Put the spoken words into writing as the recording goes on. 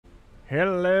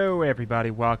Hello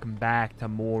everybody, welcome back to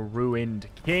more Ruined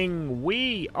King.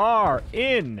 We are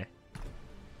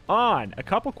on a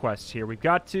couple quests here. We've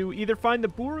got to either find the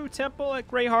Buru Temple at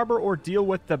Grey Harbor or deal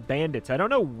with the bandits. I don't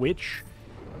know which,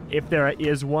 if there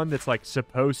is one that's like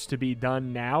supposed to be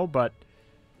done now, but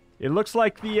it looks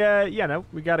like the,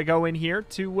 we got to go in here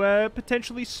to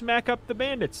potentially smack up the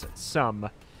bandits some.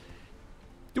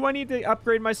 Do I need to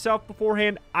upgrade myself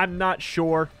beforehand? I'm not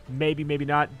sure. Maybe, maybe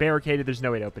not. Barricaded, there's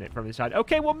no way to open it from the side.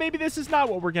 Okay, well, maybe this is not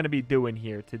what we're going to be doing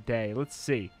here today. Let's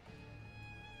see.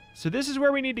 So this is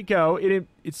where we need to go.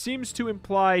 It seems to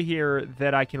imply here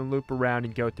that I can loop around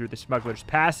and go through the Smuggler's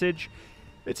Passage.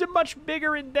 It's a much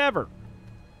bigger endeavor.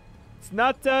 It's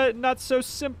not so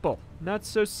simple. Not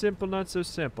so simple, not so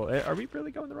simple. Are we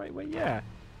really going the right way? Yeah.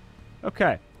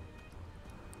 Okay.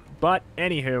 But,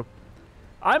 anywho,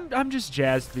 I'm just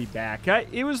jazzed to be back.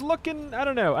 It was looking, I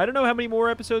don't know how many more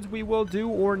episodes we will do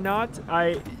or not.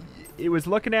 It was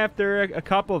looking after a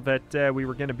couple that we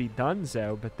were going to be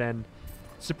donezo, but then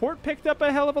support picked up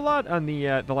a hell of a lot on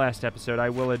the last episode,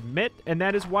 I will admit, and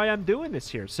that is why I'm doing this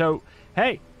here. So,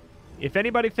 hey, if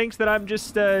anybody thinks that I'm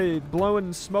just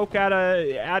blowing smoke out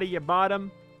of your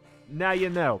bottom, now you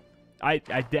know. I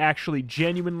actually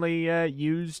genuinely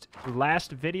used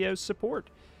last video's support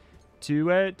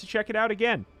to check it out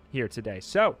again here today.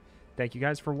 So, thank you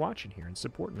guys for watching here and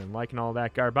supporting and liking all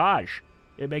that garbage.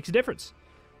 It makes a difference.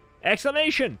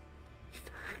 Exclamation!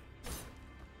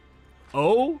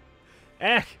 Oh!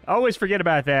 Always forget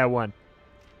about that one.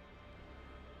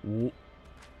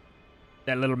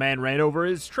 That little man ran over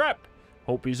his trap.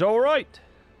 Hope he's alright.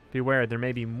 Beware, there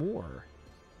may be more.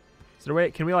 Is there a way,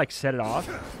 can we like set it off?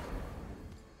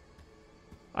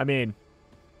 I mean,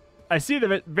 I see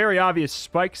the very obvious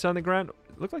spikes on the ground.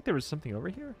 It looked like there was something over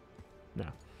here. No.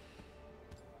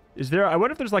 Is there... I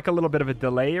wonder if there's like a little bit of a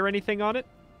delay or anything on it.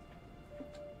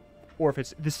 Or if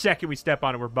it's the second we step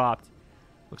on it, we're bopped.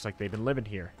 Looks like they've been living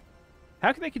here.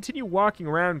 How can they continue walking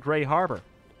around Grey Harbor?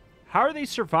 How are they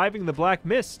surviving the Black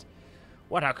Mist?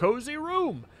 What a cozy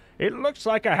room. It looks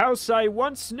like a house I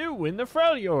once knew in the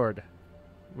Freljord.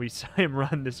 We saw him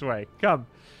run this way. Come.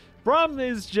 Brom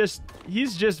is just...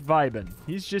 He's just vibing.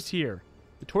 He's just here.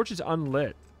 The torch is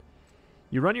unlit.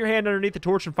 You run your hand underneath the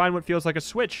torch and find what feels like a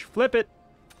switch. Flip it.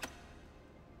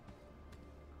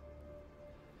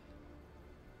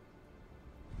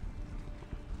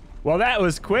 Well, that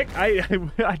was quick. I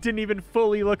didn't even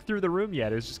fully look through the room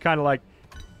yet. It was just kind of like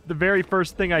the very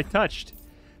first thing I touched.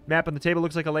 Map on the table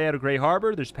looks like a layout of Grey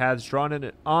Harbor. There's paths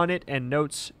drawn on it and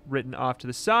notes written off to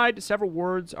the side. Several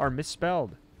words are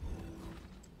misspelled.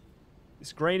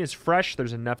 This grain is fresh.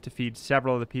 There's enough to feed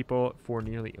several of the people for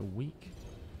nearly a week.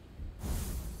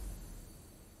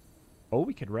 Oh,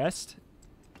 we could rest.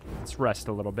 Let's rest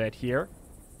a little bit here.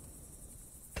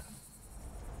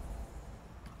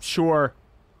 Sure.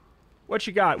 What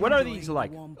you got? What are these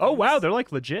like? Oh, wow, they're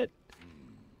like legit.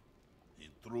 In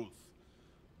truth,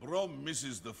 Brom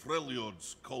misses the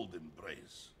Freljord's cold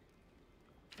embrace.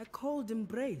 A cold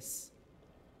embrace?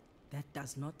 That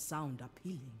does not sound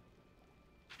appealing.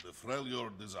 The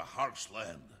Freljord is a harsh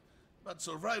land, but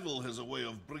survival has a way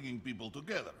of bringing people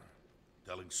together.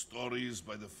 Telling stories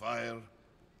by the fire,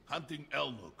 hunting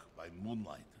Elnuk by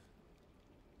moonlight.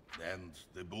 And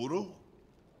the Buru?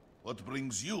 What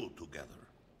brings you together?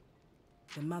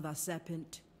 The Mother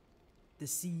Serpent, the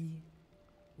sea.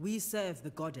 We serve the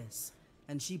goddess,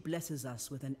 and she blesses us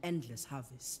with an endless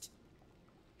harvest.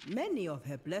 Many of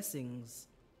her blessings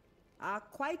are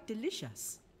quite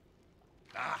delicious.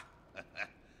 Ah,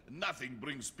 nothing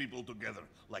brings people together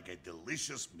like a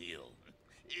delicious meal.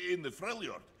 In the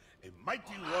Freljord, a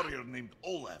mighty warrior named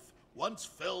Osoleve once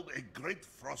felled a great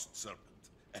frost serpent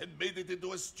and made it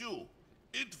into a stew.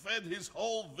 It fed his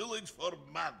whole village for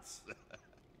months.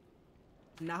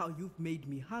 Now you've made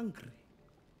me hungry.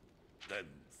 Then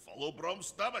follow Brom's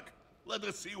stomach. Let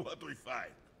us see what we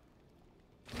find.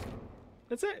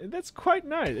 That's quite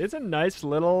nice. It's a nice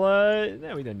little,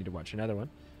 no, we don't need to watch another one.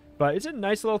 But it's a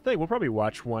nice little thing. We'll probably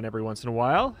watch one every once in a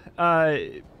while.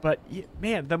 But,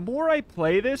 man, the more I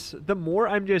play this, the more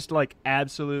I'm just, like,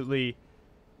 absolutely...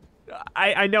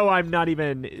 I know I'm not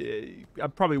even...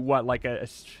 I'm probably, what, like a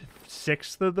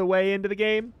sixth of the way into the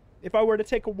game? If I were to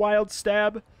take a wild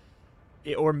stab.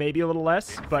 Or maybe a little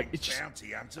less. But it's just...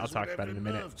 I'll talk about it in a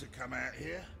minute. To come out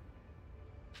here?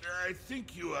 I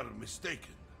think you are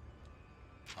mistaken.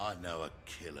 I know a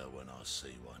killer when I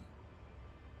see one.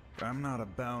 I'm not a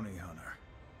bounty hunter,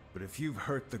 but if you've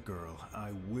hurt the girl,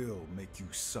 I will make you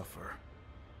suffer.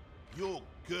 Your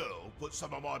girl put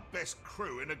some of my best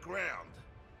crew in the ground.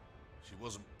 She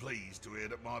wasn't pleased to hear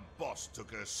that my boss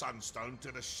took her sunstone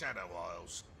to the Shadow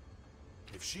Isles.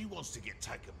 If she wants to get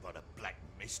taken by the Black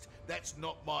Mist, that's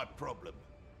not my problem.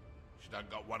 She done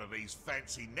got one of these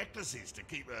fancy necklaces to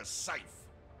keep her safe.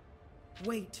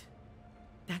 Wait.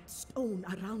 That stone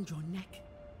around your neck.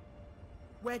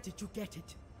 Where did you get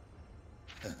it?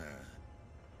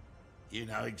 You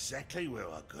know exactly where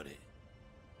I got it,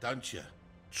 don't you,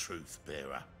 Truth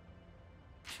Bearer?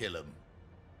 Kill him.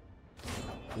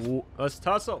 Ooh, let's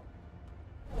tussle.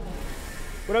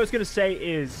 What I was going to say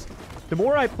is, the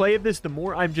more I play of this, the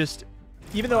more I'm just,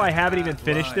 even though I haven't even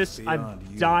finished this, I'm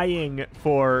dying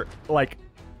for, like,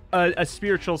 a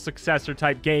spiritual successor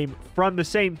type game from the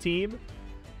same team.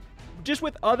 Just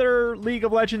with other League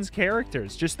of Legends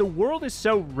characters. Just the world is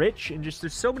so rich, and just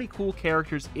there's so many cool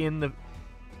characters in the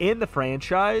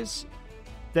franchise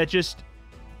that just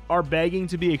are begging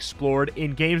to be explored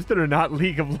in games that are not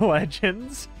League of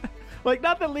Legends. Like,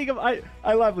 not that League of... I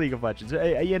love League of Legends.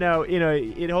 You know,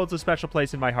 it holds a special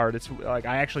place in my heart. It's like,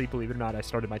 I actually, believe it or not, I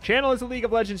started my channel as a League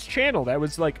of Legends channel. That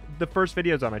was, like, the first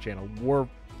videos on my channel were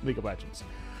League of Legends.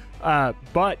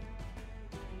 But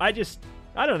I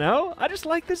don't know. I just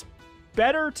like this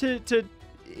better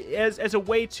as a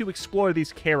way to explore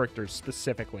these characters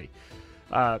specifically.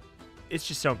 It's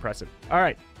just so impressive. All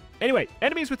right. Anyway,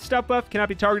 enemies with stealth buff cannot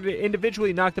be targeted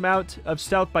individually. Knock them out of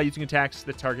stealth by using attacks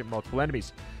that target multiple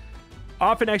enemies.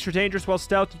 Often extra dangerous while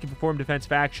stealth, you can perform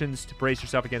defensive actions to brace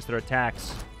yourself against their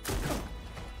attacks.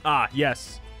 Ah,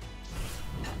 yes.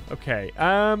 Okay,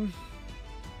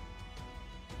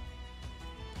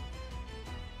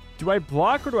 do I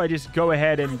block or do I just go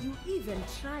ahead and... Are you even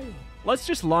trying? Let's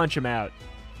just launch him out.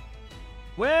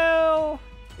 Well,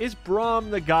 is Braum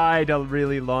the guy to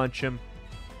really launch him?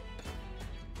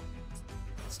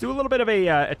 Let's do a little bit of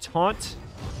a taunt.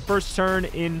 First turn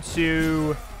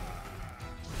into...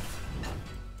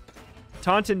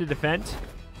 Taunt into defend.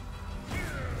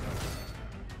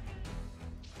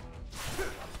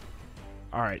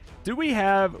 All right. Do we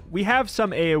have... We have some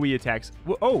AoE attacks.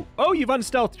 Oh, you've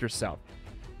unstealthed yourself.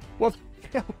 Well,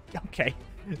 okay.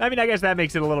 I mean, I guess that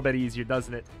makes it a little bit easier,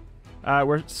 doesn't it?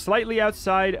 We're slightly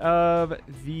outside of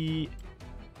the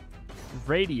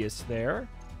radius there.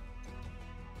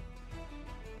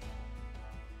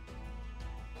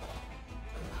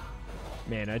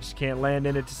 Man, I just can't land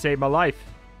in it to save my life.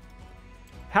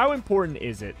 How important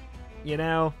is it? You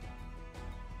know?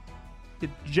 To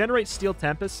generate Steel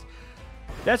Tempest?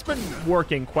 That's been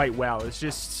working quite well. It's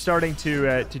just starting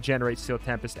to generate Steel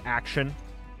Tempest action.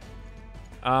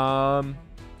 Yeah,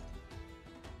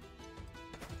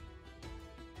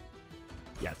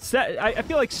 I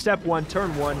feel like step one,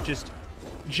 turn one, just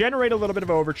generate a little bit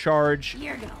of overcharge.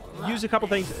 Use a couple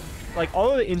things. Like,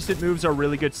 all of the instant moves are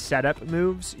really good setup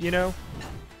moves, you know?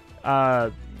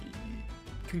 Concussive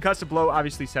Blow,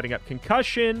 obviously setting up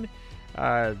Concussion.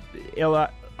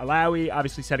 Alawi,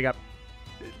 obviously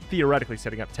theoretically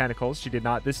setting up Tentacles. She did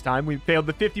not this time. We failed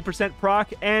the 50%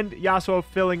 proc, and Yasuo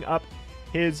filling up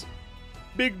his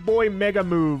Big Boy Mega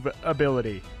Move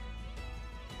ability.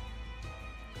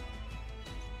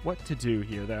 What to do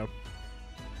here, though?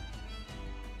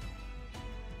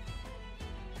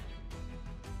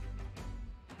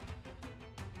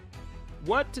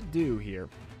 What to do here?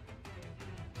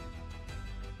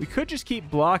 We could just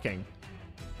keep blocking.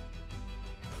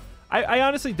 I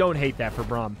honestly don't hate that for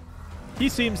Braum. He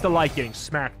seems to like getting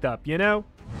smacked up, you know?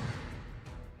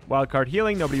 Wildcard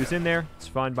healing. Nobody was in there. It's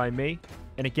fine by me.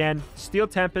 And again, Steel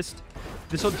Tempest.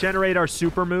 This will generate our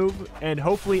super move. And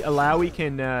hopefully Alawi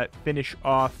can finish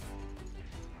off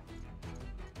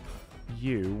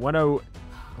you.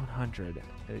 100.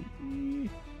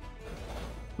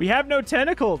 We have no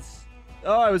tentacles.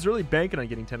 Oh, I was really banking on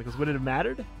getting tentacles. Would it have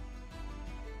mattered?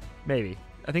 Maybe.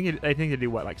 I think it'd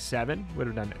do what, like 7? Would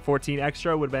have done it. 14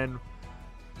 extra would have been,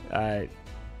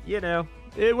 you know,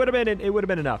 it would have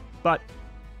been enough. But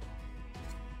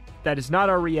that is not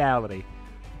our reality.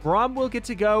 Braum will get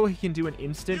to go. He can do an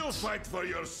instant. You'll fight for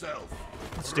yourself.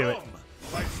 Let's do it.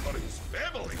 Fights for his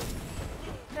family.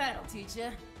 That'll teach you.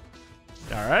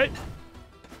 All right.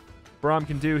 Braum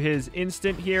can do his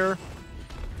instant here.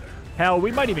 Hell,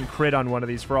 we might even crit on one of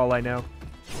these for all I know.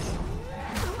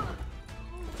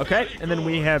 Okay, and then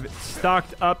we have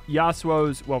stocked up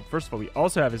Yasuo's... Well, first of all, we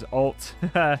also have his ult.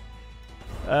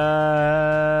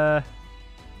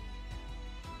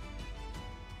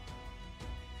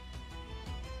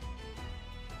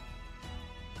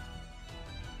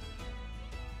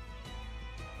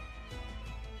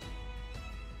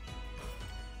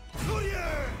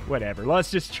 Whatever. Let's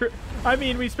just... I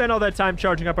mean, we spent all that time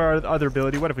charging up our other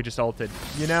ability. What if we just ulted?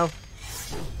 You know?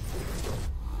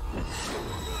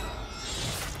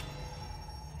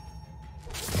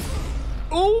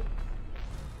 Oop!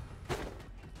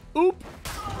 Oop!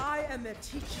 am a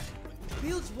teacher.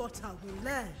 Bilgewater will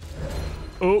learn.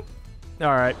 Oh,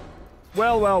 all right.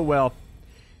 Well.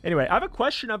 Anyway, I have a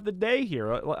question of the day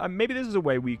here. Maybe this is a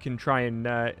way we can try and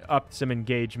up some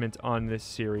engagement on this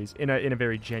series in a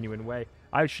very genuine way.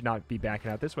 I should not be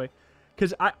backing out this way,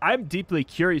 because I'm deeply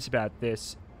curious about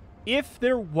this. If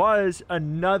there was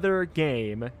another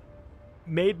game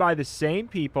made by the same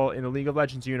people in the League of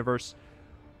Legends universe,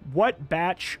 what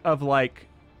batch of like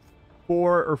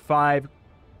 4 or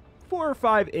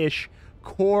 5-ish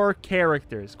core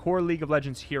characters, core League of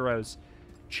Legends heroes,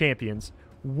 champions,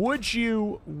 would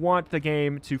you want the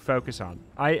game to focus on?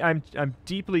 I'm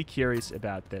deeply curious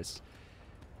about this.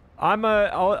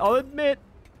 I'll admit,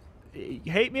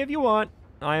 hate me if you want,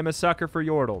 I am a sucker for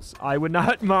Yordles. I would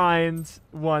not mind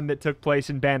one that took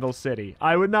place in Bandle City.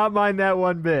 I would not mind that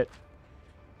one bit.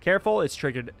 Careful, it's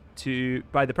triggered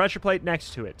by the pressure plate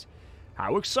next to it.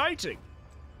 How exciting!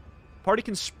 Party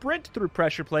can sprint through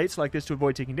pressure plates like this to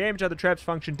avoid taking damage. Other traps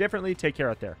function differently. Take care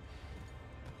out there.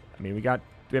 I mean, we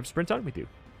have sprint on? We do.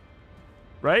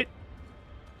 Right?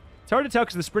 It's hard to tell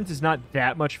because the sprint is not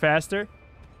that much faster.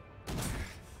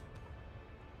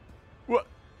 What?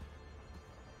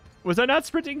 Was I not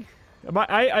sprinting?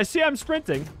 I see I'm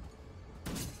sprinting.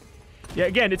 Yeah,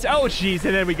 again, it's... Oh, jeez.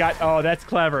 And then we got... Oh, that's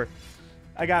clever.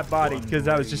 I got bodied because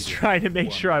I was just trying to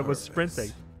make sure I was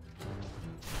sprinting.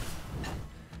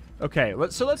 Okay,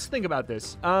 so let's think about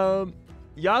this.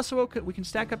 Yasuo, we can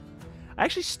stack up... I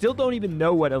actually still don't even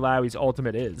know what Alawi's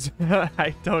ultimate is.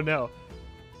 I don't know.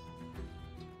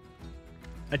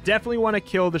 I definitely want to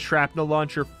kill the shrapnel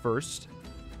launcher first.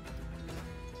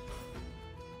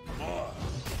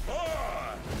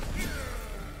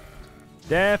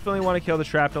 Definitely want to kill the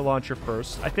shrapnel launcher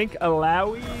first. I think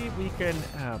Alawi, we can...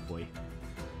 Oh, boy.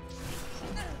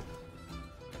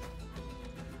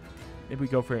 Maybe we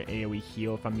go for an AoE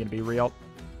heal if I'm going to be real.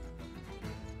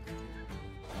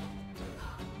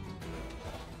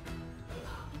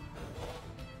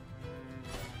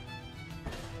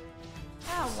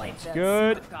 I'll wipe that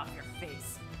good. smirk off your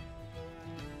face.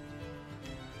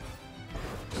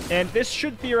 And this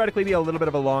should theoretically be a little bit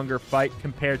of a longer fight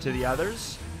compared to the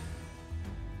others.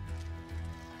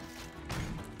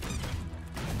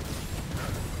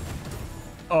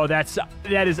 Oh, that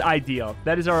is ideal.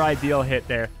 That is our ideal hit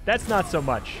there. That's not so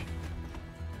much.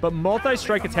 But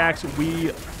multi-strike attacks,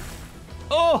 we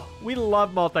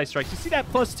love multi-strikes. You see that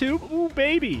 +2? Ooh,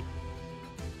 baby.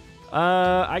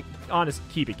 Honest,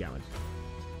 keep it going.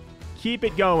 Keep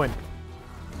it going.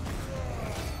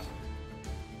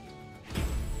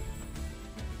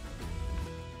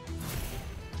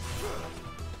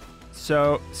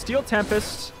 So, Steel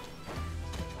Tempest.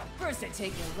 First I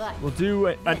take your life. We'll do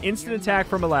an instant attack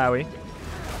from Alawi.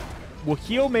 We'll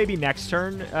heal maybe next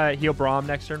turn. Heal Braum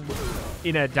next turn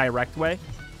in a direct way.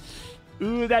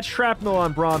 Ooh, that shrapnel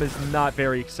on Braum is not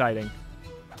very exciting.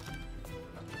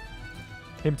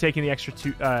 Him taking the extra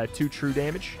two true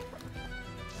damage.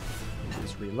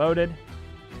 He's reloaded.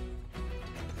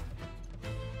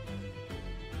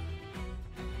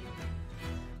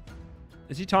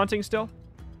 Is he taunting still?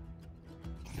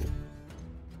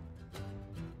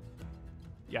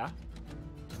 Yeah.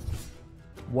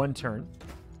 One turn.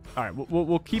 All right,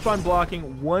 we'll keep on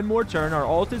blocking one more turn. Our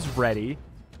ult is ready.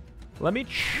 Let me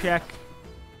check.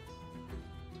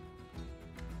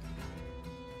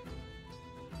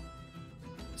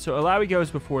 So Alawi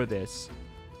goes before this.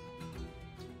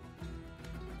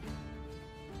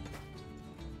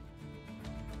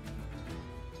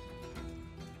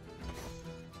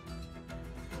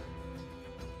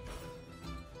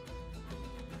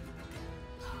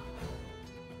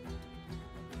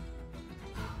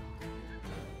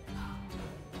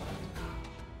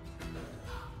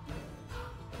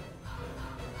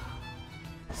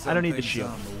 I don't need the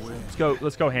shield.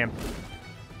 Let's go ham.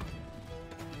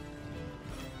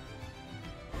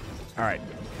 All right.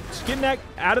 Just getting that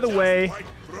out of the way.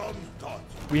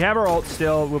 We have our ult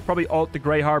still. We'll probably ult the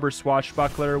Grey Harbor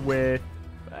Swashbuckler with...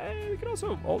 we can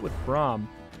also ult with Braum.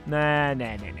 Nah.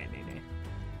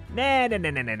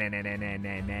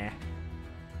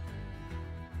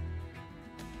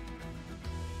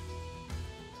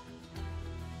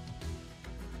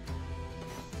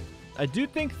 I do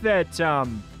think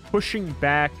that pushing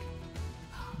back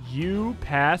you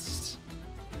past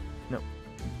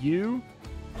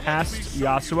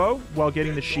Yasuo while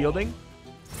getting the shielding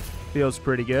feels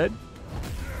pretty good.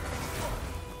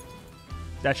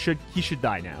 He should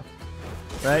die now,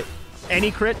 right?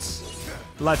 Any crits?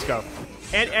 Let's go.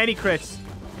 And any crits?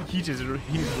 He's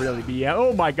really BM.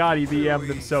 Oh my god, he BM'd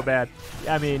them so bad.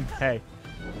 I mean, hey.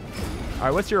 All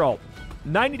right, what's your ult?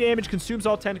 90 damage, consumes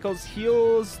all tentacles,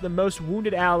 heals the most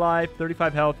wounded ally,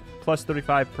 35 health, plus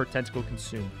 35 per tentacle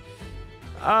consumed.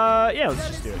 Yeah, let's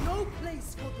just do it. No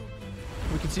place for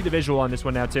the We can see the visual on this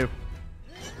one now, too.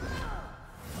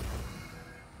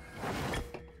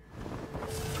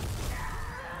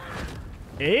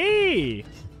 Hey!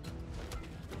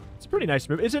 It's a pretty nice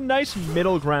move. It's a nice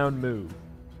middle ground move.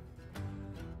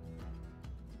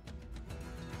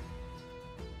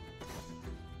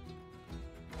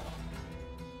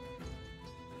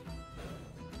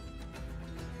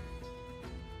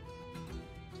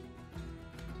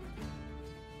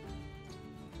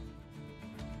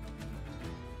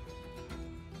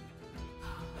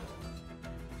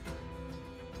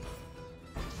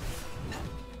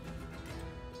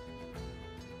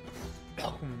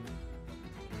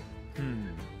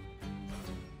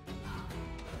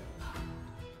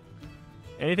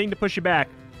 Anything to push you back.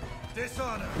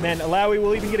 Dishonor. And then Alawi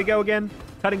will even get a go again.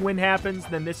 Cutting wind happens,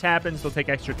 then this happens. They'll take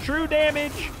extra true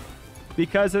damage.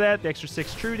 Because of that, the extra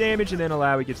 6 true damage, and then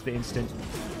Alawi gets the instant.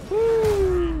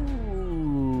 Ooh,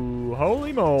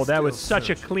 holy moly, that was such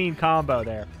a clean combo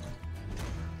there.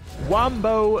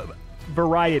 Wombo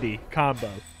variety combo.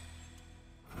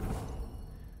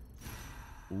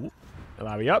 Ooh,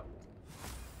 Alawi up.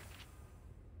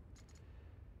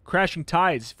 Crashing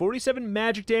Tides. 47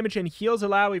 magic damage and heals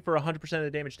Alawi for 100% of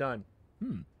the damage done.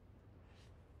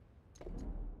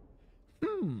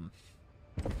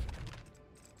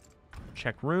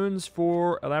 Check runes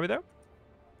for Alawi, though.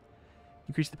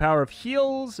 Increase the power of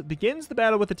heals. Begins the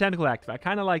battle with the tentacle active. I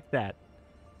kind of like that.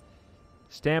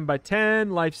 Stand by 10.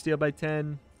 Lifesteal by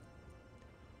 10.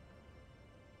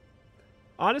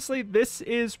 Honestly, this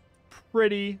is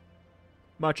pretty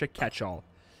much a catch-all.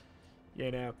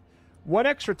 You know? One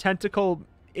extra tentacle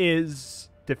is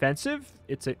defensive.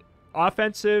 It's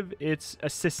offensive. It's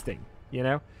assisting, you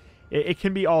know? It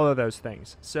can be all of those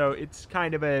things. So it's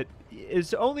kind of a...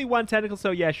 It's only one tentacle, so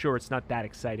yeah, sure, it's not that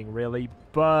exciting, really.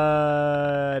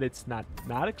 But it's not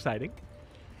exciting.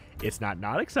 It's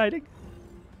not exciting.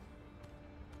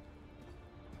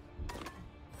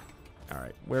 All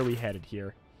right, where are we headed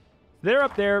here? They're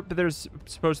up there, but there's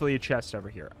supposedly a chest over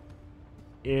here.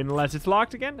 Unless it's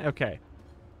locked again? Okay.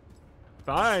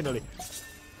 Finally.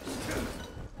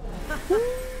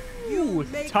 Ooh,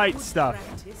 tight stuff.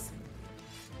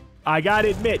 I gotta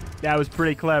admit, that was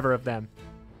pretty clever of them.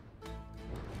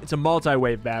 It's a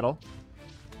multi-wave battle.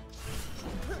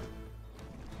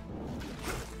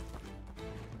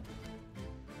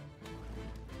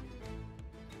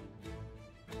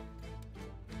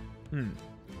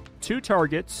 Two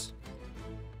targets.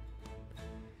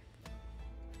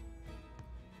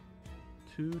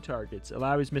 Two targets.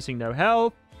 Alawi's missing no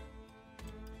health.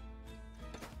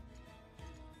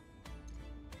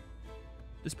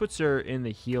 This puts her in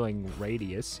the healing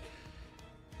radius.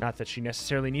 Not that she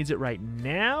necessarily needs it right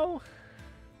now.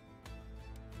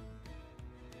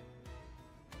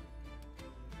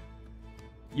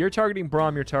 You're targeting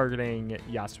Braum, you're targeting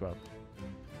Yasuo.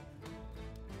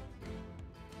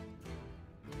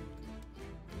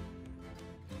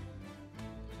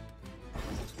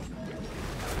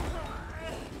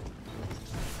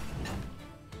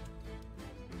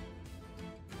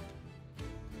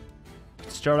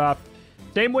 Start off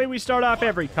same way we start off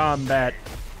every combat.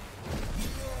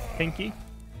 Hinky.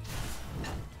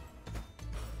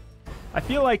 I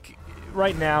feel like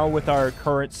right now with our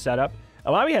current setup,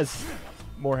 Alawi has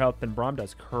more health than Braum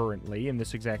does currently in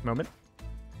this exact moment.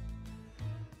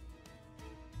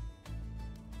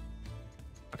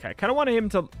 Okay, I kind of want him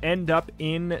to end up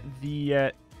in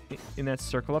the in that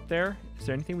circle up there. Is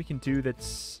there anything we can do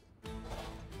that's...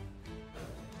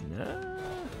 No.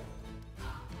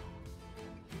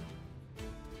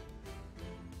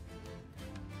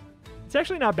 It's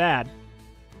actually not bad.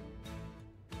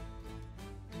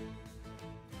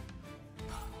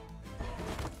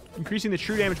 Increasing the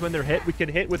true damage when they're hit. We could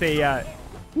hit with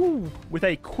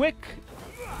a quick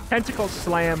tentacle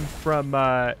slam from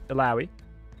Alawi.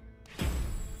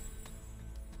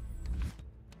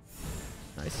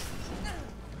 Nice.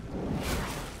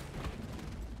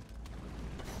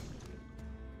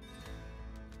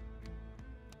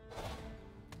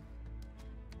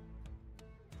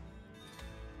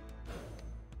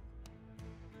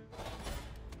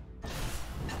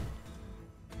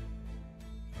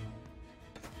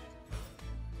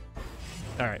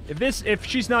 All right. If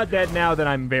she's not dead now, then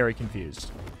I'm very confused.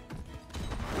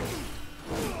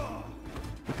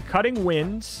 With the cutting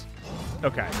winds.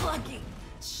 Okay.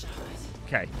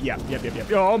 Okay. Yep.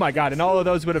 Oh my god. And all of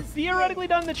those would have theoretically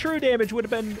done the true damage. Would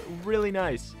have been really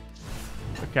nice.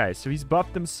 Okay. So he's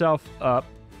buffed himself up.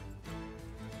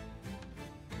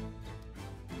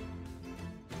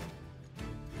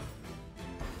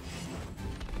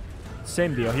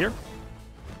 same deal here.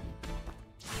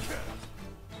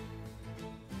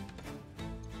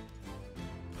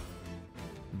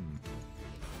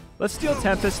 Let's steal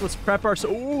Tempest. Let's prep our...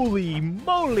 Holy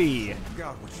moly!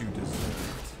 Got what you deserved.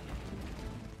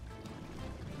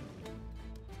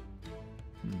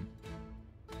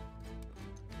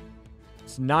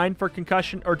 It's 9 for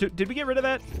concussion. Or did we get rid of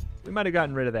that? We might have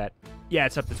gotten rid of that. Yeah,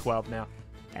 it's up to 12 now.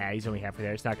 Ah, he's only halfway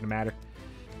there. It's not going to matter.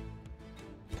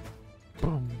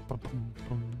 Boom, boom, boom,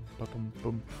 boom, boom,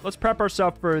 boom. Let's prep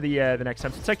ourselves for the next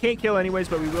time. Since I can't kill anyways,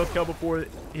 but we will kill before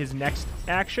his next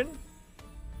action.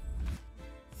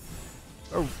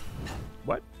 Oh,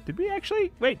 what? Did we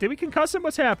actually... Wait, did we concuss him?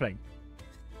 What's happening?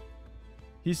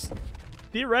 He's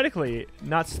theoretically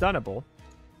not stunnable.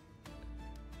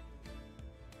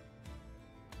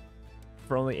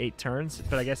 For only 8 turns,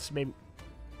 but I guess maybe...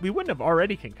 We wouldn't have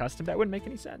already concussed him. That wouldn't make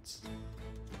any sense.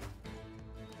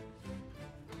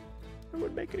 That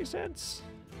wouldn't make any sense.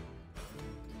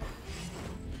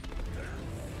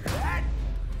 That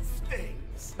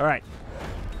stings. All right.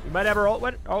 We might have our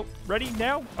ult ready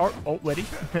now. Our ult ready.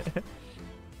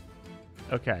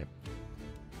 Okay.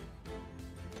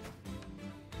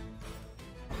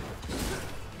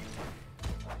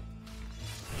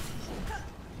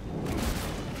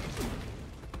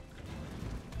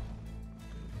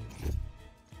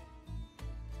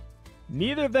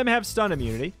 Neither of them have stun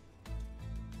immunity.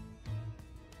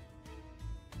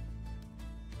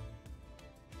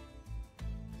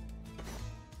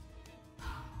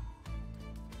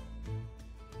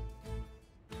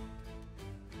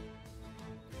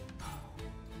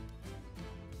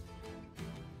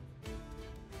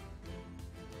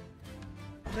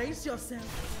 Brace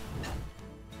yourself.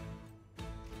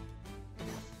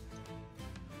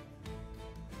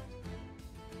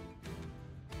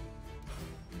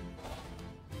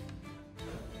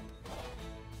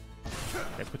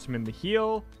 That puts him in the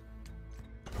heal.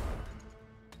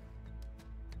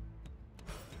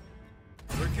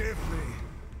 Forgive me.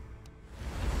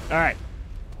 All right.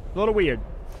 A little weird.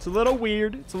 It's a little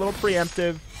weird. It's a little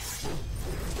preemptive.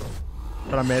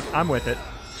 But I'm with it.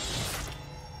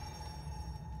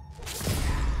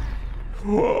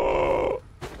 Whoa.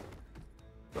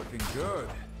 Looking good.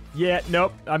 Yeah,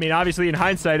 nope. I mean, obviously, in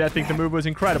hindsight, I think the move was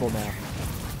incredible now.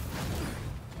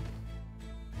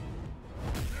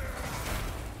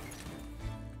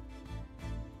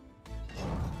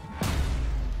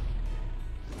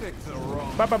 Pick the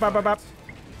wrong. Bop, bop, bop, bop, bop.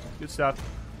 Good stuff.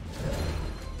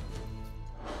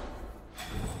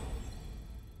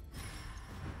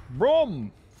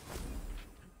 Brom.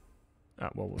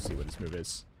 Well, we'll see what his move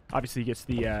is. Obviously, he gets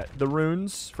the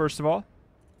runes, first of all.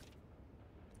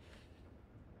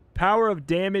 Power of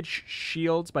damage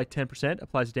shields by 10%.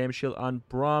 Applies a damage shield on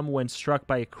Brom when struck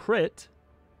by a crit.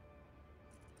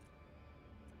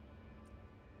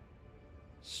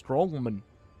 Strongman.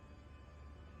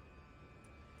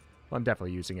 Well, I'm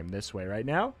definitely using him this way right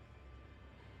now.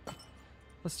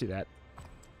 Let's do that.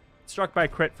 Struck by a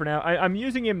crit for now. I'm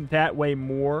using him that way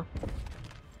more.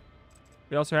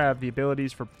 We also have the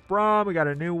abilities for Brom. We got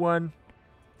a new one.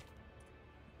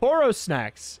 Poro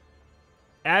Snacks.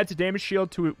 Adds a damage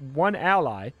shield to one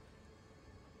ally.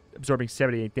 Absorbing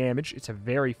 78 damage. It's a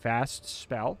very fast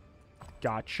spell.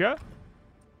 Gotcha.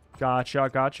 Gotcha,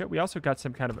 gotcha. We also got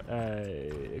some kind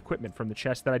of equipment from the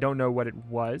chest that I don't know what it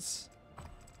was.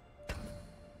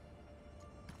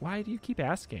 Why do you keep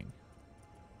asking?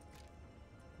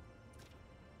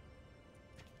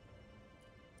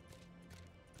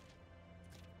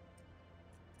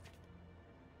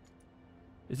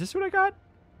 Is this what I got?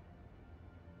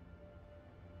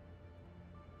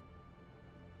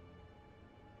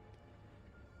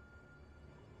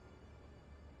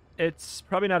 It's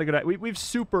probably not a good idea. We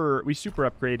super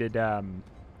upgraded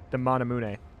the Mana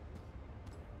Mune.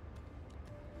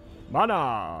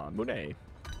 Mana Mune.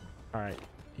 All right,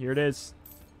 here it is.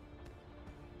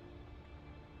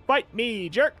 Fight me,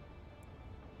 jerk.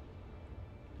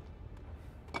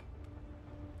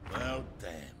 Well,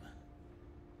 damn.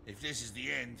 If this is the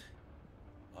end,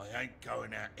 I ain't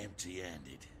going out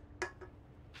empty-handed.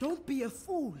 Don't be a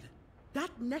fool. That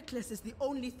necklace is the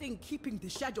only thing keeping the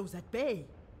shadows at bay.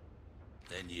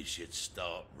 Then you should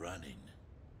start running.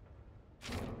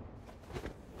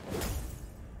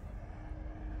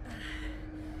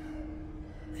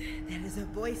 There is a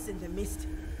voice in the mist.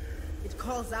 It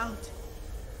calls out.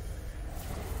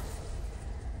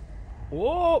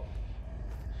 Whoa!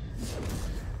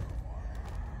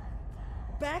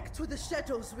 Back to the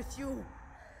shadows with you.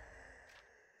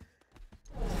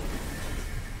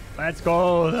 Let's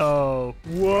go, though.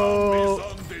 Whoa!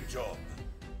 Zombies on the job.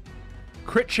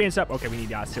 Crit chance up. Okay, we need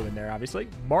Yasuo in there, obviously.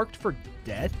 Marked for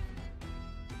death.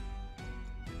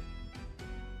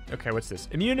 Okay, what's this?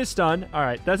 Immune is stun. All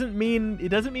right, it doesn't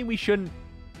mean we shouldn't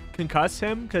concuss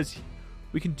him, because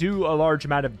we can do a large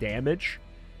amount of damage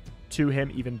to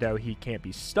him even though he can't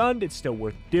be stunned. It's still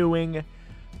worth doing.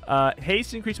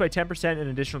 Haste increased by 10% and an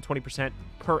additional 20%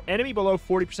 per enemy below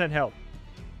 40% health.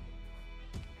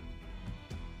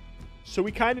 So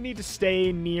we kind of need to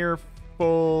stay near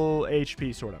full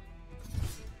HP, sort of.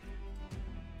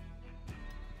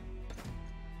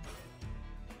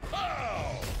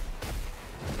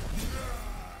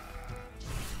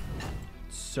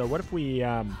 So what if we...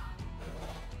 I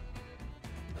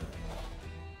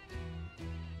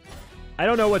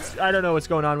don't know what's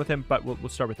going on with him, but we'll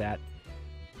start with that.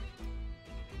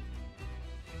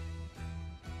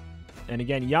 And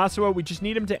again, Yasuo, we just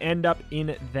need him to end up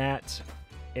in that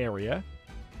area.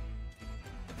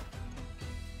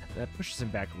 That pushes him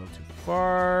back a little too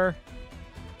far.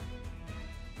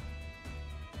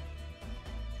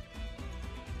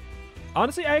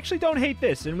 Honestly, I actually don't hate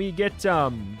this. And we get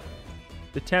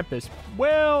the Tempest.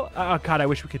 Well, oh god, I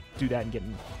wish we could do that and get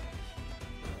in.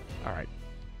 All right.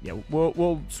 Yeah,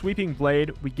 we'll Sweeping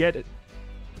Blade. We get it.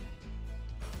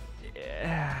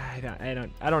 I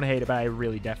don't hate it, but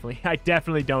I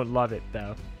definitely don't love it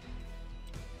though.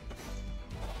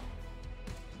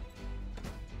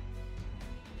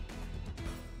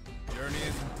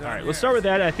 All right, let's start with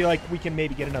that. I feel like we can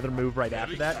maybe get another move right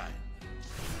after that.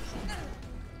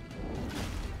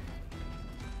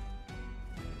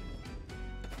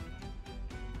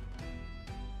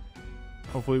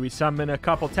 Hopefully we summon a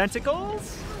couple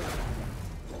tentacles.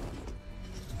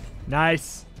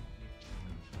 Nice.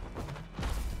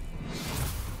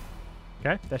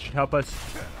 Okay, that should help us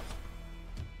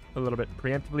a little bit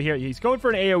preemptively here. He's going for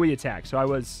an AoE attack, so I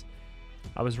was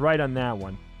right on that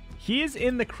one. He is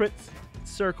in the crit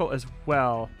circle as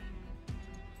well.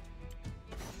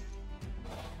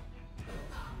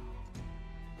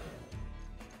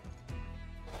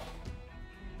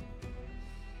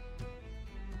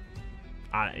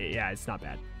 Yeah, it's not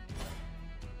bad.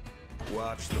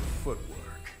 Watch the footwork.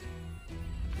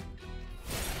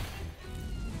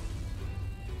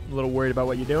 I'm a little worried about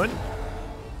what you're doing.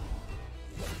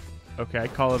 Okay,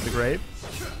 Call of the Grave.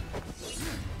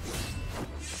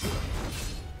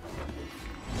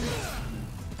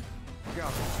 Got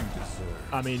what you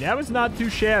deserve. I mean, that was not too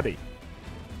shabby.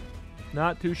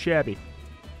 Not too shabby.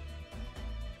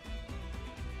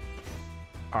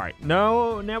 All right,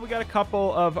 now we got a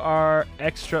couple of our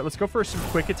extra. Let's go for some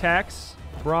quick attacks.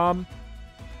 Braum.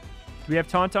 Do we have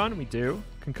Taunt on? We do.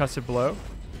 Concussive Blow.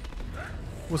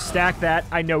 We'll stack that.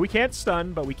 I know we can't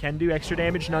stun, but we can do extra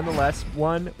damage nonetheless.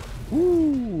 One.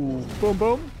 Ooh. Boom,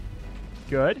 boom.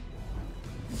 Good.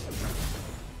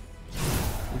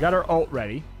 We got our ult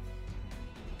ready.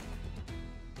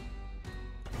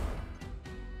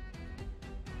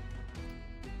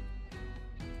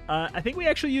 I think we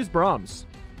actually use Brahms.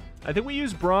 I think we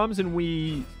use Brahms and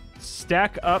we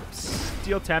stack up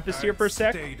Steel Tempest here for a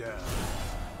sec. Stay down.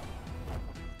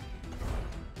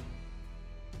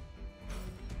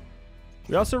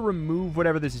 We also remove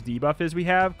whatever this debuff is we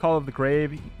have. Call of the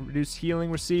Grave. Reduce healing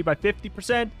received by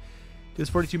 50%. Does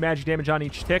 42 magic damage on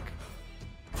each tick.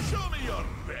 Show me your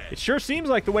best. It sure seems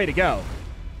like the way to go.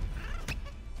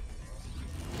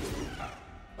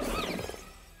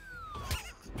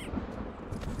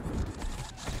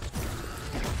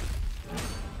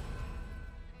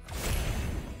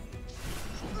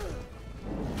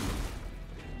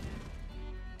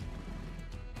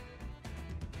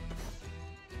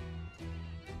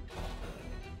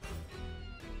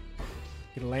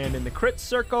 Land in the crit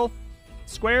circle.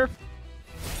 Square.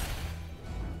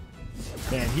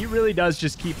 Man, he really does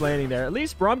just keep landing there. At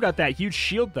least Braum got that huge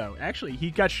shield, though. Actually,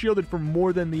 he got shielded for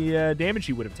more than the damage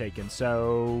he would have taken,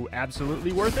 so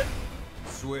absolutely worth it.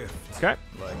 Swift. Okay.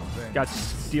 Like Got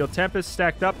Steel Tempest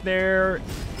stacked up there.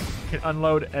 Can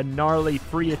unload a gnarly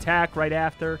free attack right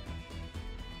after.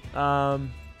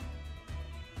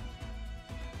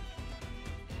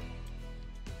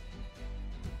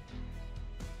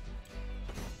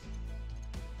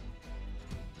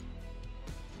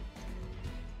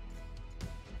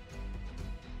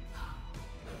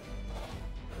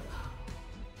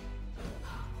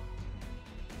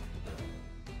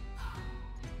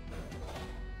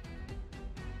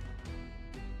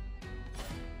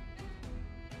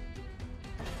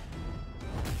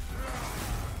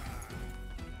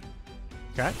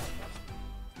 Okay.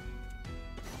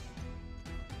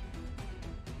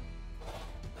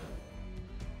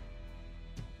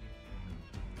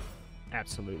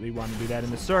 Absolutely want to do that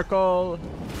in the circle.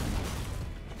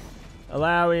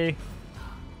 Alawi.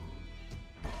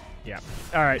 Yeah.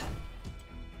 All right.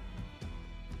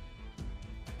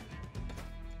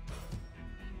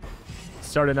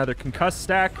 start another concuss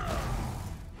stack.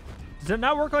 Does it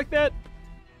not work like that?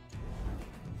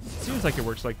 Seems like it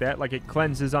works like that. Like it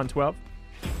cleanses on 12.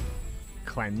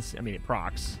 Cleanse. I mean, it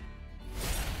procs.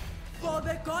 For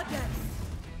the goddess.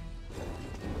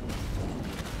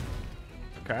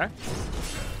 Okay.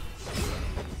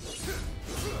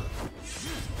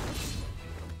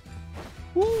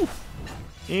 Woo!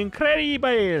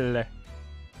 Incredible!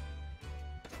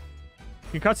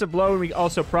 Concussive blow, and we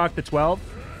also proc the 12.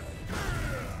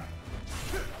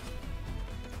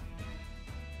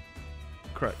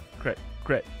 Crit, crit,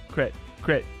 crit, crit,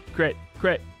 crit, crit,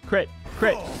 crit, crit,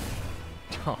 crit.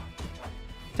 Oh.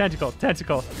 Tentacle,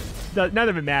 tentacle. None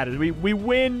of it matters. We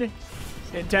win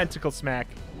in tentacle smack.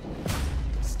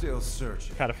 Still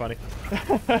searching. Kind of funny.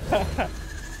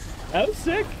 That was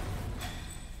sick.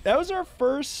 That was our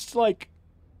first, like...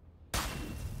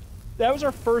 That was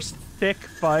our first thick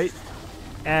fight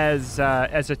as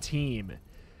a team.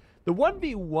 The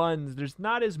 1v1s, there's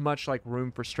not as much, like,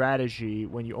 room for strategy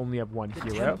when you only have one The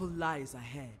hero. temple lies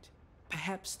ahead.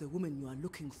 Perhaps the woman you are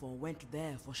looking for went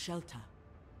there for shelter.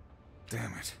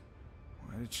 Damn it.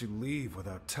 Why did she leave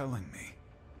without telling me?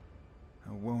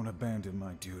 I won't abandon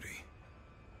my duty.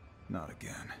 Not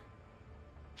again.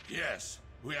 Yes,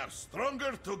 we are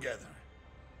stronger together.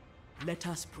 Let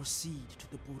us proceed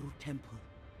to the Buru Temple.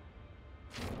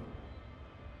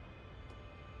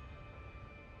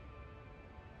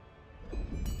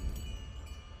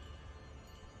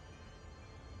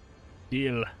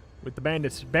 Deal with the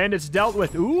bandits. Bandits dealt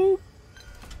with. Ooh!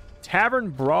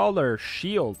 Tavern Brawler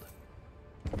Shield.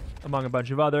 Among a bunch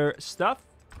of other stuff.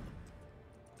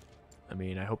 I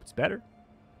mean, I hope it's better.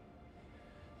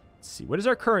 Let's see. What is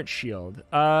our current shield?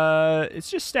 It's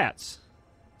just stats.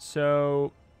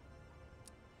 So...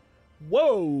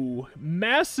 Whoa!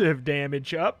 Massive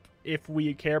damage up, if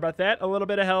we care about that. A little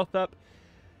bit of health up.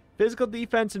 Physical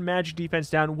defense and magic defense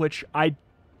down, which I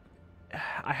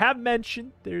have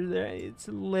mentioned. It's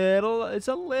a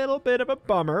little bit of a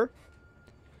bummer.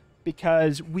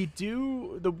 Because we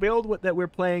do... The build that we're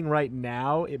playing right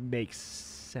now, it makes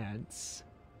sense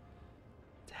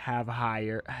to have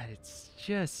higher... It's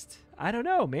just... I don't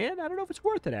know, man. I don't know if it's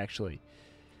worth it, actually.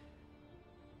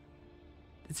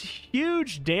 It's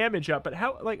huge damage up, but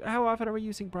how often are we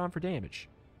using Braum for damage?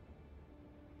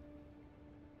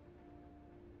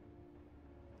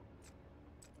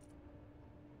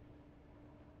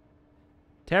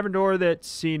 Tavern Door that's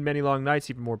seen many long nights,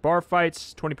 even more bar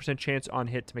fights, 20% chance on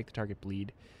hit to make the target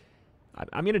bleed.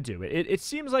 I'm gonna do it. It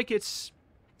seems like it's,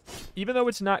 even though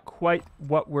it's not quite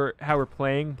how we're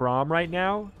playing Braum right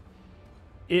now,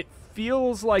 it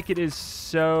feels like it is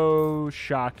so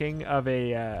shocking of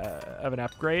an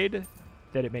upgrade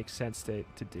that it makes sense to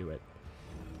do it.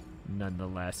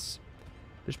 Nonetheless,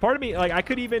 there's part of me like I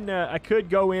could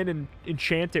go in and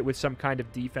enchant it with some kind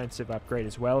of defensive upgrade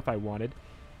as well if I wanted.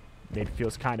 It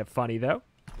feels kind of funny though.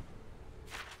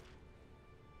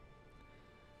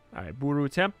 All right, Buru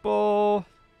Temple,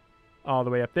 all the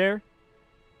way up there.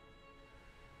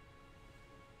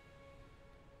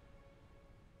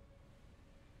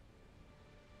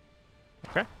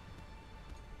 Okay.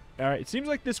 All right, it seems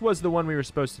like this was the one we were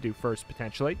supposed to do first,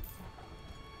 potentially.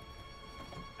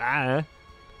 Ah.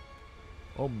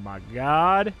 Oh, my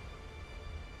God.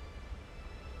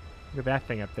 Look at that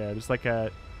thing up there. There's like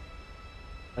a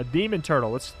demon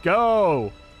turtle. Let's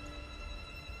go.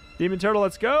 Demon turtle,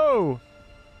 let's go.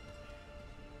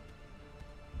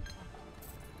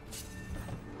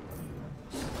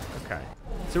 Okay.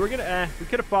 So we're going to... we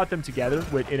could have fought them together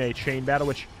in a chain battle,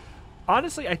 which...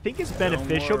 Honestly, I think it's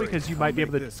beneficial because you might be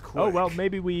able to... Oh, well,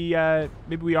 maybe we are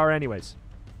anyways.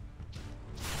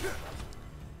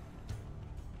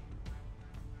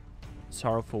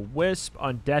 Sorrowful Wisp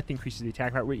on death increases the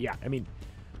attack rate. Yeah, I mean,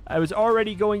 I was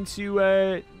already going to...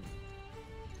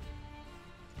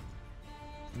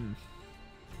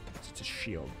 It's a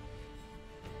shield.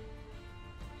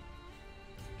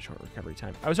 Short recovery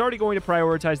time. I was already going to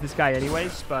prioritize this guy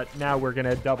anyways, but now we're going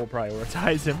to double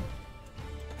prioritize him.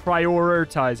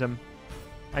 Prioritize him.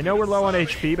 I know we're low on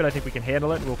HP, but I think we can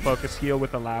handle it. We'll focus heal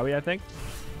with Alawi, I think.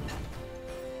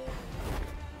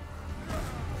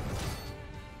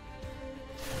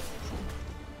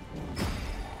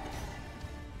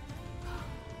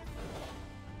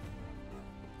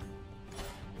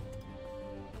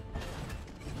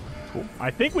 Cool.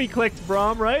 I think we clicked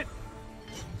Braum, right?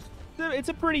 It's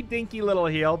a pretty dinky little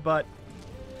heal, but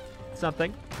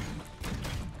something.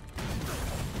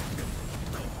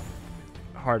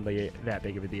 Hardly that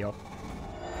big of a deal.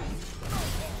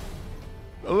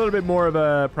 A little bit more of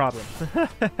a problem.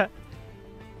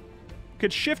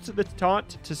 Could shift the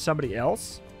taunt to somebody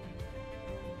else.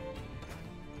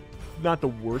 not the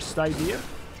worst idea.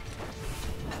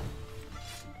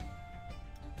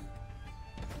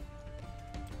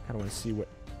 Kind of want to see what...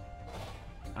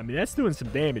 I mean, that's doing some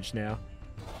damage now.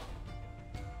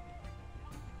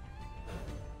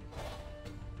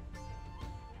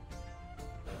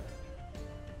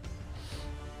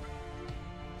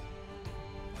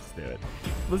 Let's do it.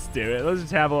 Let's do it. Let's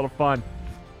just have a little fun.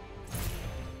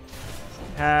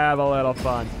 Have a little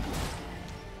fun.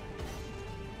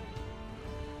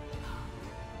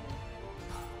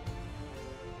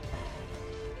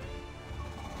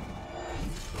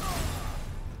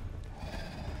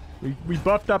 We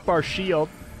buffed up our shield.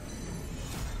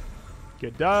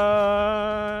 Good.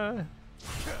 Good.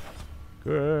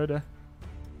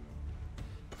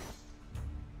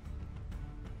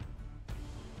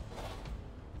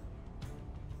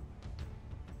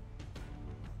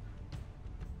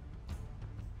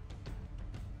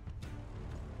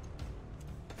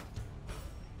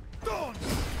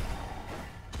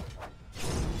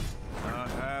 Not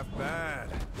half bad.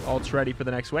 Ult's ready for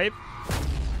the next wave.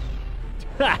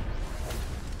 Ha!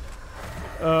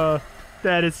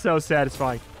 That is so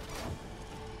satisfying.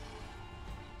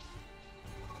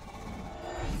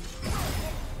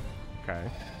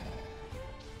 Okay.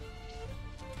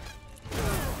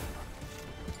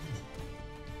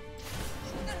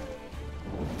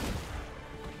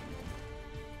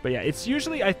 But yeah, it's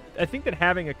usually, I think that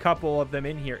having a couple of them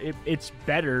in here, it's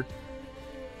better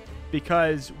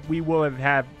because we will have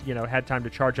had time to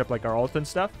charge up like our ult and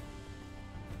stuff.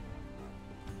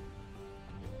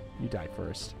 You die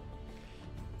first.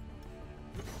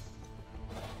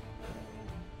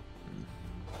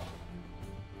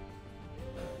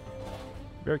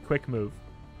 Very quick move.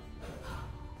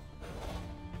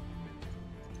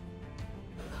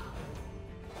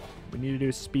 We need to do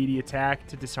a speedy attack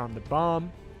to disarm the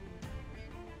bomb.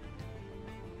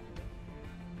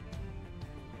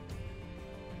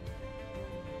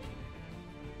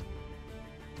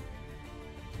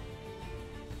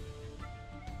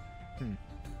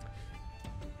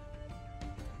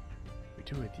 We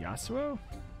do it with Yasuo?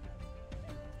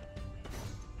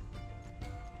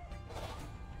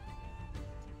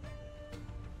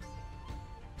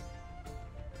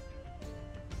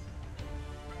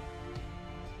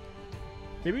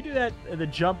 Maybe we do that the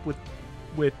jump with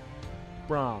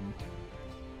Braum.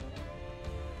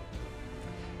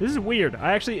 This is weird.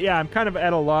 I'm kind of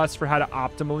at a loss for how to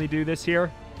optimally do this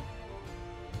here.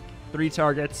 3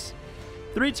 targets.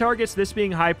 3 targets, this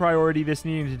being high priority, this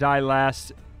needing to die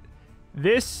last.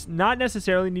 This not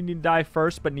necessarily needing to die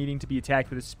first, but needing to be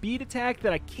attacked with a speed attack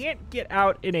that I can't get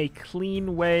out in a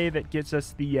clean way that gets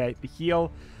us the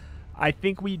heal. I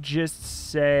think we just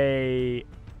say...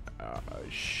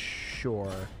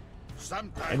 sure.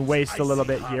 And waste a little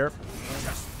bit here.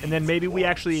 And then maybe we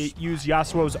actually use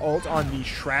Yasuo's ult on the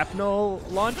shrapnel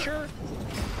launcher.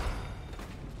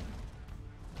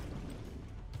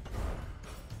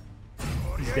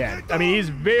 He's dead. I mean, he's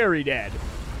very dead.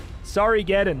 Sorry,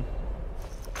 Geddon.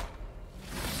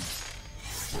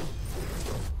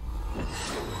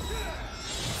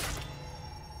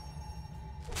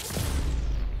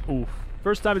 Oof.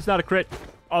 First time it's not a crit.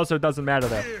 Also, it doesn't matter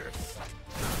though.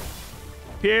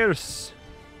 Pierce.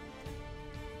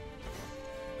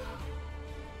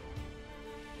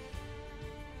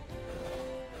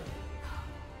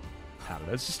 I don't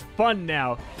know, it's just fun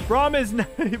now. Braum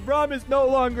is no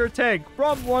longer a tank.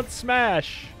 Braum wants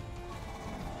smash.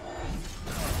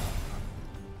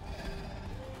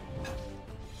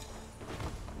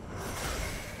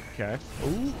 Okay.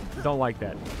 Ooh, don't like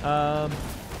that.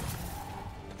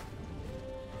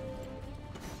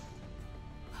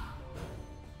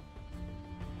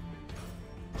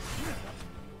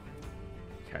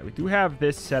 Okay, we do have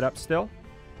this set up still.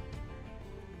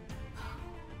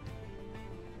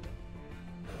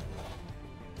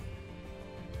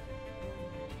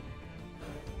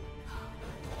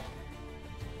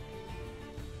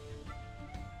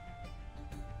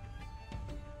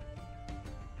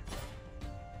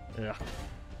 Yeah.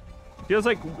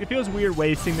 It feels weird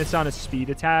wasting this on a speed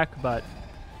attack, but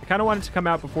I kind of want it to come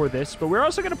out before this. But we're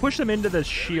also going to push them into the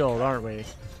shield, aren't we?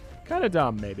 Kind of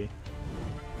dumb, maybe.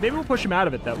 Maybe we'll push him out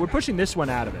of it, though. We're pushing this one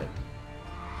out of it.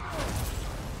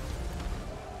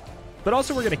 But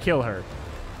also, we're going to kill her.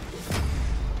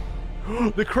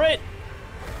 The crit!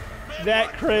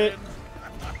 That crit!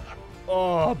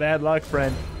 Oh, bad luck,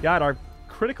 friend. God, our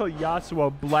critical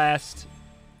Yasuo blast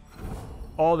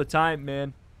all the time,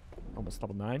 man. Almost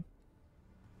level 9.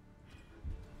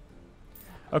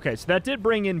 Okay, so that did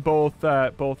bring in both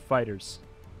fighters.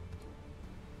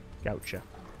 Gotcha.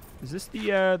 Is this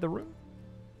the room?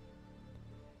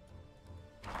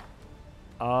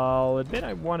 I'll admit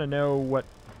I want to know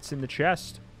what's in the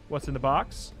chest. What's in the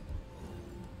box?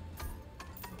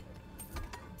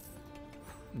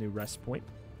 New rest point.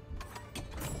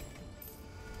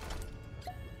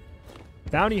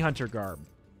 Bounty Hunter garb.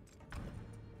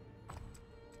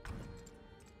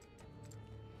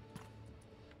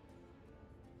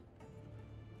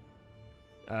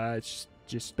 It's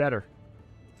just better.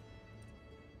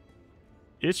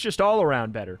 It's just all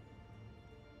around better.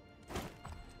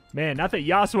 Man, not that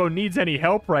Yasuo needs any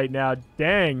help right now.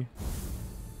 Dang.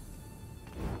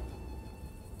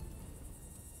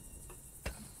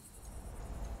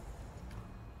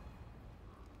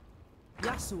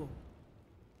 Yasuo,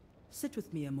 sit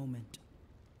with me a moment.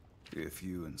 If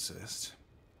you insist.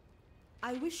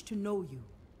 I wish to know you.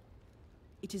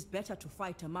 It is better to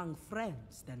fight among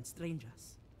friends than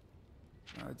strangers.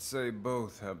 I'd say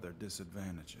both have their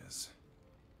disadvantages.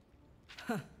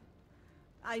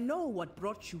 I know what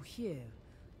brought you here,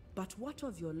 but what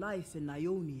of your life in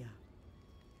Ionia?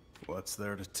 What's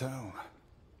there to tell?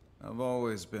 I've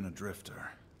always been a drifter.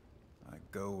 I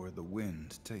go where the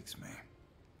wind takes me.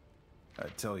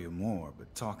 I'd tell you more,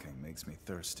 but talking makes me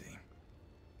thirsty.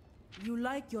 You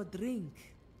like your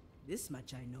drink. This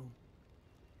much I know.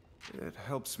 It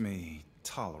helps me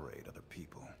tolerate other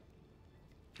people.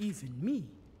 Even me.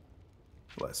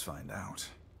 Let's find out.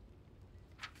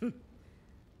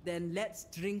 Then let's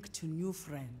drink to new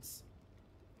friends.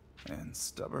 And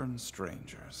stubborn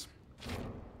strangers.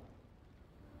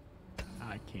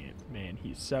 I can't, man.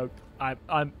 He's so...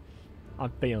 I'm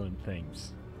feeling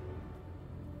things.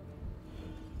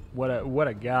 What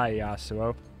a guy,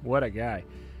 Yasuo. What a guy.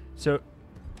 So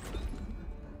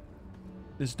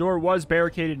this door was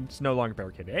barricaded. It's no longer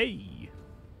barricaded. Hey.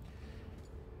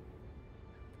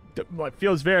 It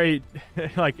feels very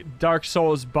like Dark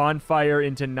Souls bonfire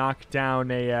into knock down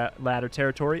a ladder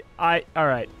territory. All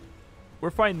right.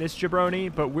 We're fighting this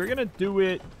jabroni, but we're gonna do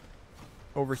it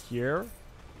over here.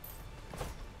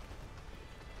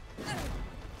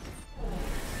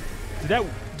 Did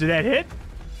that hit?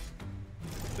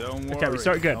 Don't worry. Okay, we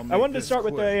start good. I wanted to start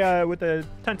with a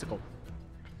tentacle.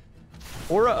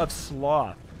 Aura of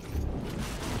Sloth.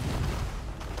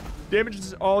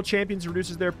 Damages all champions,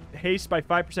 reduces their haste by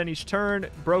 5% each turn.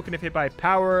 Broken if hit by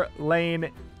power, lane,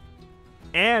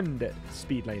 and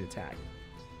speed lane attack.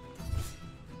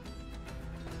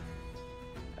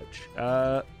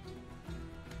 Ouch.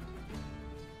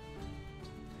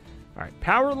 Alright,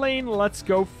 power lane, let's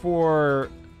go for...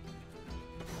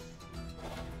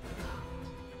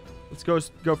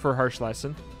 Let's go for Harsh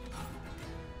Lesson.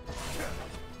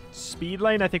 Speed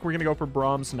lane, I think we're going to go for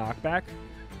Brahm's Knockback.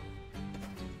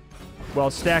 Well,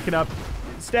 stacking up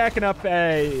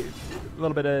a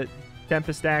little bit of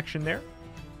Tempest action there.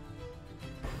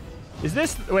 Is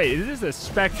this the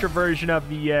Spectre version of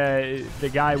the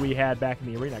guy we had back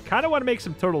in the arena? I kind of want to make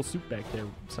some Turtle Soup back there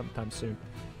sometime soon.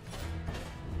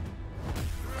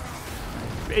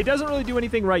 It doesn't really do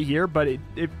anything right here, but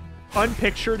it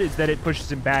unpictured is that it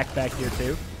pushes him back here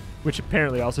too, which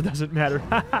apparently also doesn't matter.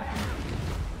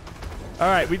 All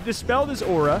right, we've dispelled his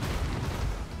aura.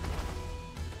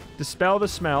 Dispel the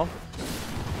smell.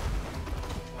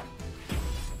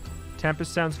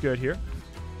 Tempest sounds good here.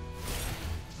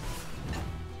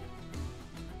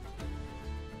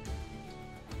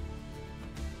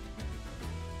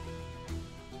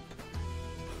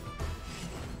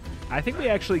 I think we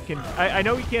actually can. I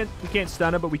know we can't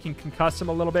stun him, but we can concuss him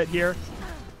a little bit here,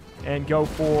 and go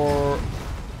for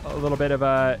a little bit of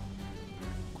a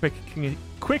quick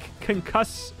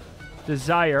concuss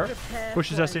desire.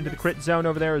 Pushes us into the crit zone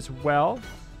over there as well.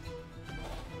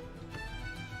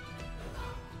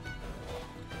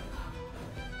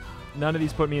 None of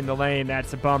these put me in the lane.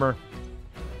 That's a bummer.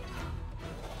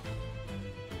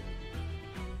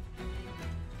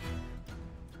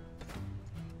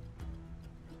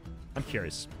 I'm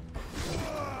curious.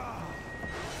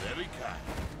 Very kind.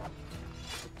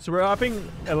 So we're upping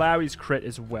Alawi's crit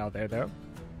as well there, though.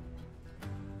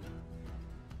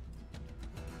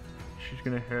 She's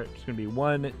gonna hit. It's gonna be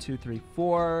 1, 2, 3,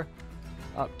 4.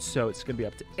 Up, so it's gonna be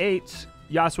up to 8.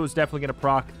 Yasuo's definitely gonna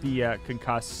proc the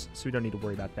concuss, so we don't need to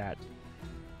worry about that.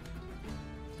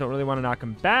 Don't really want to knock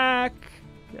him back.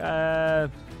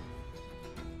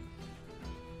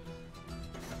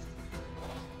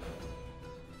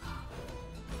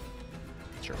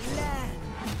 Sure.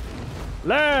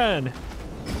 Learn.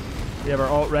 We have our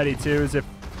ult ready too, as if,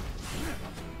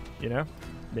 you know,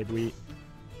 maybe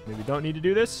we don't need to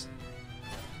do this.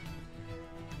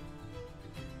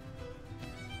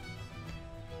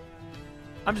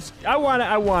 I want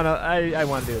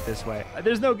to do it this way.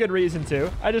 There's no good reason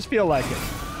to. I just feel like it.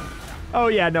 Oh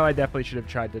yeah, no, I definitely should have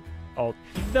tried to ult.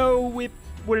 Though it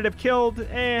would it have killed?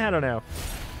 I don't know.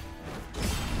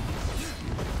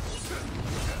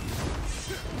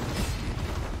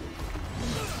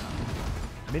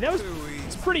 I mean,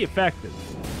 it's pretty effective.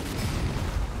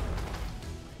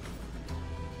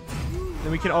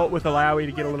 Then we can ult with Alawi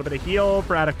to get a little bit of heal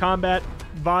for out of combat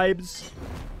vibes.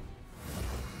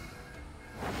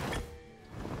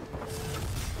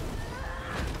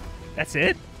 That's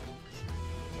it?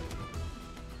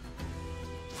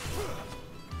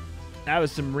 That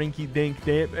was some rinky-dink.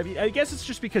 I mean, I guess it's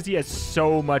just because he has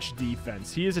so much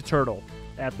defense. He is a turtle,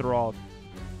 after all.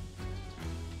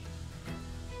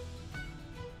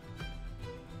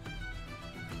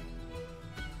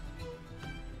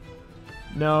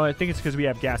 No, I think it's because we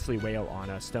have Ghastly Whale on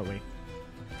us, don't we?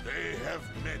 They have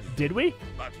many. Did we?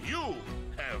 But you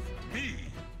have me.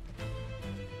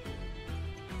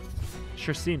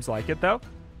 Sure seems like it, though.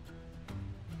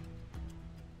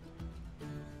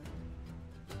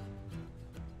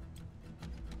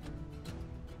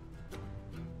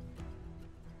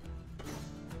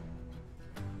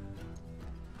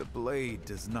 The blade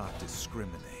does not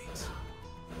discriminate.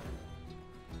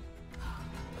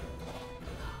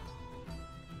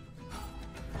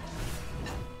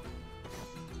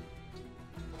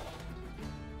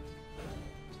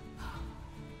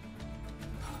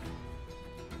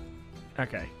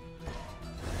 Okay.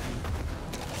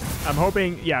 I'm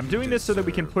hoping... Yeah, I'm doing this so that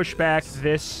we can push back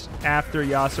this after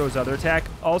Yasuo's other attack.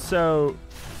 Also,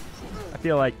 I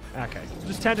feel like... Okay.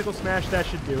 Just Tentacle Smash, that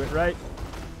should do it, right?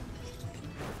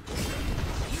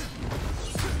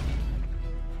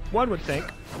 One would think.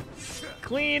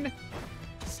 Clean.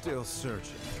 Still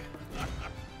searching.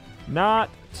 Not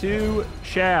too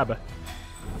shab.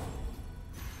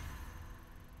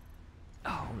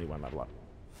 Oh, only one level up.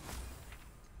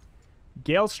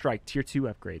 Gale Strike Tier 2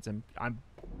 upgrades. I'm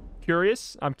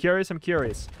curious. I'm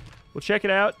curious. We'll check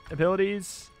it out.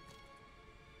 Abilities.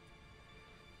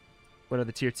 What are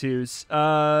the Tier 2s?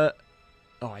 Oh,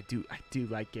 I do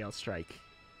like Gale Strike.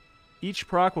 Each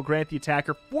proc will grant the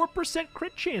attacker 4%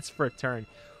 crit chance for a turn.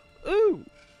 Ooh.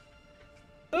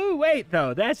 Ooh, wait,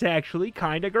 though. That's actually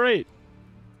kind of great.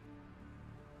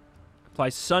 Apply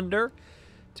Sunder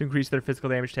to increase their physical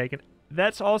damage taken.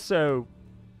 That's also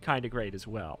kind of great as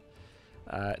well.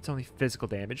 It's only physical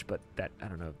damage, but that, I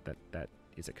don't know, that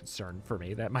is a concern for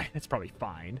me. That's probably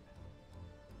fine.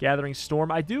 Gathering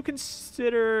Storm. I do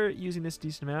consider using this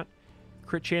decent amount.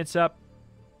 Crit chance up.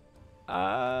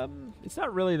 It's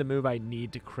not really the move I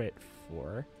need to crit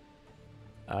for.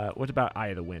 What about Eye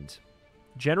of the Wind?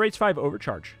 Generates 5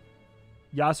 overcharge.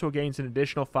 Yasuo gains an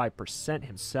additional 5%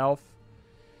 himself.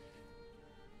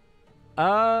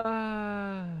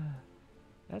 That's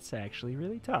actually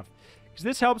really tough. Because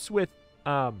this helps with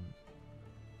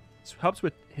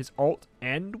his ult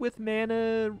and with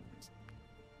mana,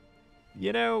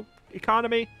 you know,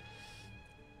 economy.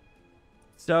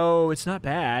 So it's not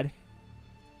bad.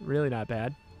 Really not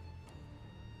bad.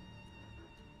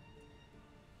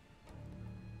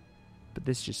 But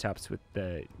this just helps with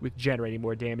generating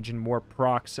more damage and more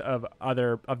procs of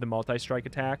the multi-strike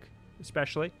attack,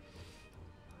 especially.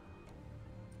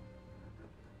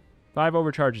 5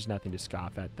 overcharge is nothing to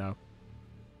scoff at, though.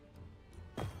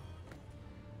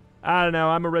 I don't know.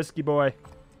 I'm a risky boy.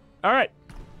 All right.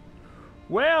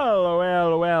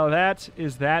 Well, that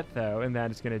is that, though. And that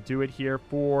is going to do it here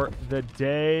for the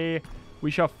day.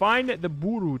 We shall find the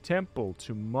Buru Temple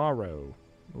tomorrow.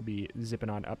 We'll be zipping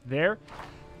on up there.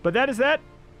 But that is that.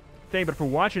 Thank you for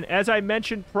watching. As I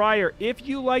mentioned prior, if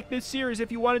you like this series,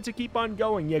 if you wanted to keep on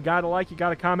going, you got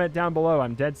to comment down below.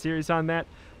 I'm dead serious on that.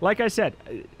 Like I said,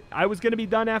 I was going to be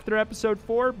done after episode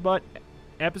 4, but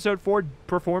episode 4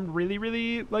 performed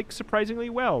really, like, surprisingly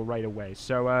well right away.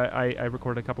 So I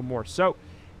recorded a couple more. So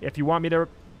if you want me to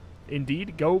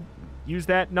indeed go use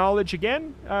that knowledge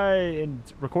again and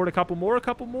record a couple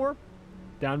more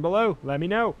down below, let me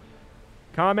know.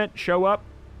 Comment, show up,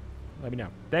 let me know.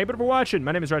 Thank you for watching.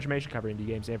 My name is Regimation, covering indie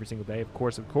games every single day, of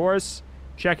course.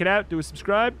 Check it out, do a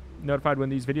subscribe, notified when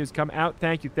these videos come out.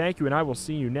 Thank you, and I will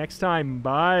see you next time.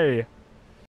 Bye.